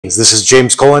This is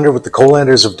James Colander with the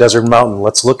Colanders of Desert Mountain.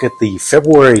 Let's look at the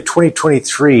February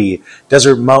 2023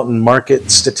 Desert Mountain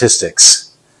market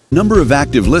statistics. Number of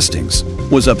active listings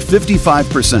was up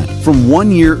 55% from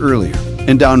 1 year earlier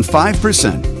and down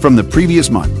 5% from the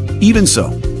previous month. Even so,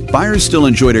 buyers still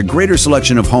enjoyed a greater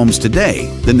selection of homes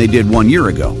today than they did 1 year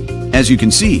ago. As you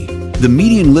can see, the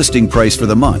median listing price for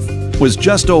the month was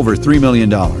just over $3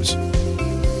 million.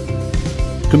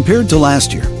 Compared to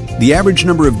last year, the average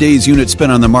number of days units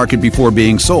spent on the market before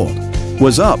being sold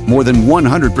was up more than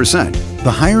 100%.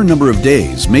 The higher number of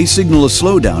days may signal a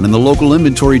slowdown in the local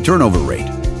inventory turnover rate.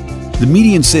 The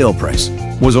median sale price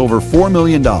was over $4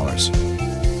 million.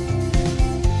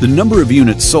 The number of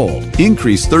units sold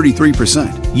increased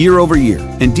 33% year over year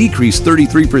and decreased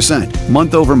 33%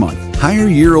 month over month. Higher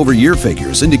year over year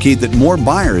figures indicate that more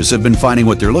buyers have been finding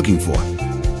what they're looking for.